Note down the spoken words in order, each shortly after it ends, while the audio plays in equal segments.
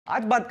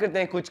आज बात करते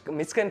हैं कुछ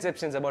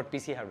misconceptions about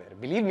PC hardware.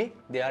 Believe me,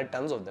 there are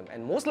tons of them,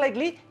 and most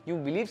likely you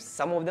believe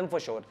some of them for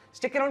sure.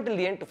 Stick around till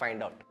the end to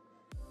find out.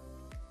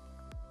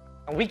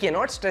 We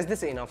cannot stress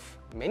this enough.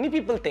 Many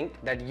people think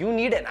that you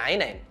need an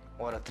i9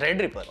 or a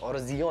Threadripper or a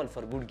Xeon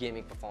for good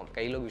gaming performance.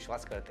 कई लोग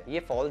विश्वास करते हैं,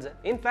 ये false है.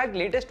 In fact,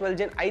 latest 12th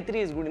Gen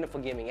i3 is good enough for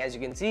gaming. As you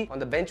can see on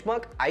the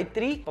benchmark,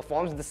 i3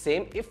 performs the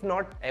same, if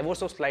not ever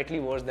so slightly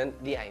worse than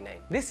the i9.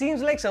 This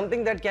seems like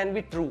something that can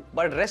be true,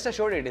 but rest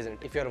assured it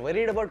isn't. If you're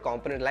worried about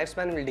component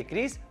lifespan will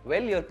decrease,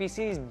 well, your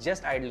PC is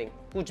just idling.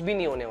 कुछ भी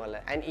नहीं होने वाला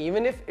है. And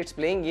even if it's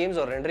playing games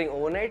or rendering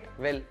overnight,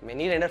 well,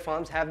 many render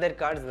farms have their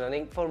cards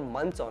running for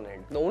months on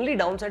end. The only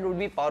downside would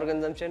be power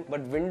consumption,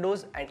 but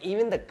Windows and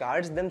even the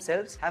cards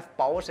themselves have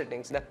power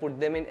settings that put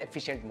them in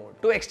efficient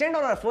mode. To extend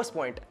on our first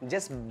point,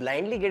 just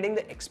blindly getting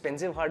the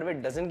expensive hardware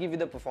doesn't give you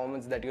the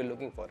performance that you're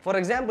looking for. For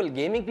example,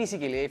 gaming PC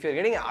के लिए, if you're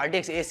getting an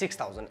RTX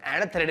A6000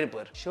 and a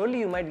Threadripper, surely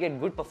you might get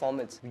good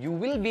performance. You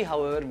will be,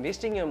 however,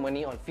 wasting your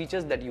money on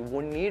features that you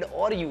won't need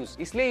or use.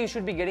 इसलिए you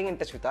should be getting in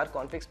touch with our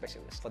config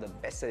specialist for the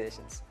best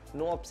suggestions.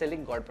 No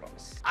upselling, God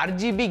promise.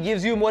 RGB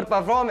gives you more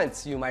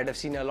performance. You might have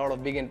seen a lot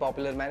of big and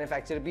popular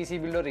manufacturer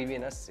PC builder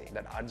even us say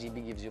that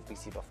RGB gives you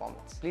PC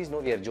performance. Please know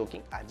we are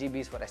joking. RGB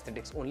is for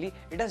aesthetics only.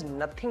 It has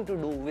nothing to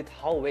do with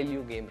how well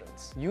your game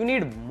runs. You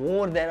need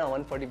more than a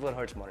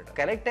 144Hz monitor.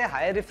 Correct है,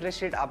 higher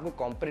refresh rate आपको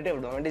competitive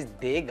advantage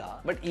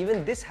देगा, but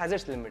even this has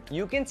its limit.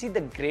 You can see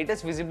the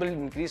greatest visible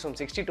increase from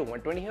 60 to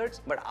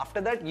 120Hz, but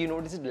after that you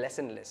notice it less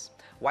and less.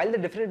 While the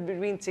difference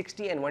between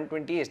 60 and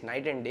 120 is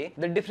night and day,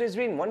 the difference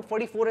between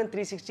 144 and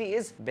 360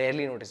 is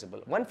barely noticeable.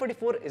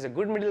 144 is a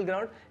good middle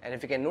ground, and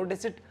if you can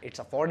notice it, it's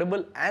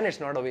affordable and it's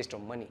not a waste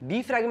of money.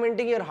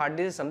 Defragmenting your hard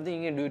disk is something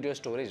you can do to your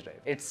storage drive.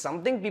 It's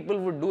something people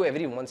would do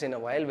every once in a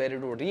while, where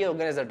it would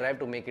reorganize the drive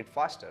to make it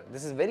faster.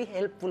 This is very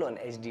helpful on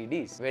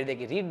HDDs, where they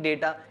can read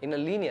data in a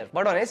linear,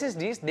 but on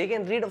SSDs, they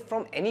can read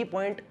from any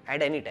point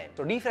at any time.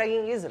 So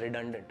defragging is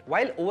redundant.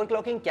 While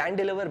overclocking can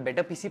deliver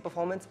better PC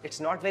performance, it's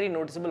not very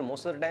noticeable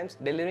most of the times,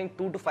 delivering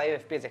 2 to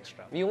 5 FPS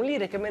extra. We only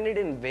recommend it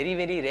in very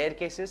rare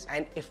cases,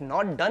 and if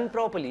not done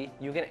properly,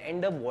 you can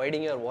end up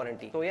voiding your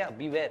warranty. So yeah,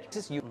 beware.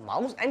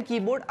 Mouse and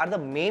keyboard are the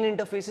main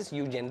interfaces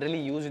you generally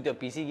use with your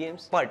PC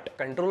games, but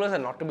controllers are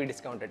not to be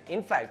discounted.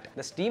 In fact,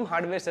 the Steam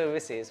hardware survey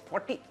says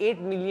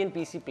 48 million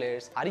PC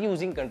players are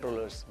using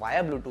controllers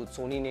via Bluetooth,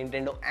 Sony,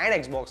 Nintendo and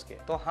Xbox के.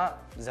 तो हाँ,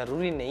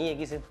 जरूरी नहीं है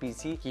कि सिर्फ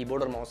PC,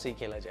 keyboard और mouse से ही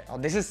खेला जाए. Now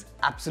this is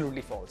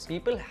absolutely false.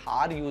 People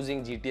are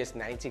using GTX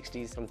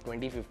 960s from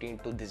 2015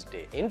 to this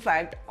day. In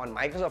fact, on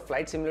Microsoft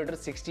Flight Simulator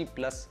 60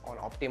 Plus on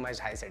optimized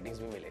high settings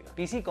भी मिलेगा.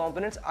 PC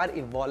components are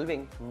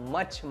evolving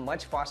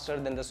much faster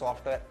than the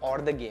software or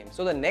the game.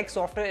 So the next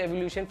software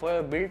evolution for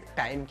your build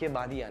time के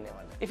बाद ही आने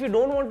वाला है. If you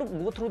don't want to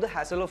go through the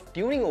hassle of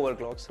tuning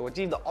overclocks to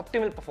achieve the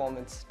optimal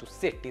performance to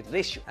set the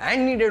ratio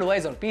and need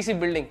advice on PC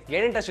building,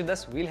 get in touch with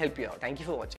us. We'll help you out. Thank you for watching.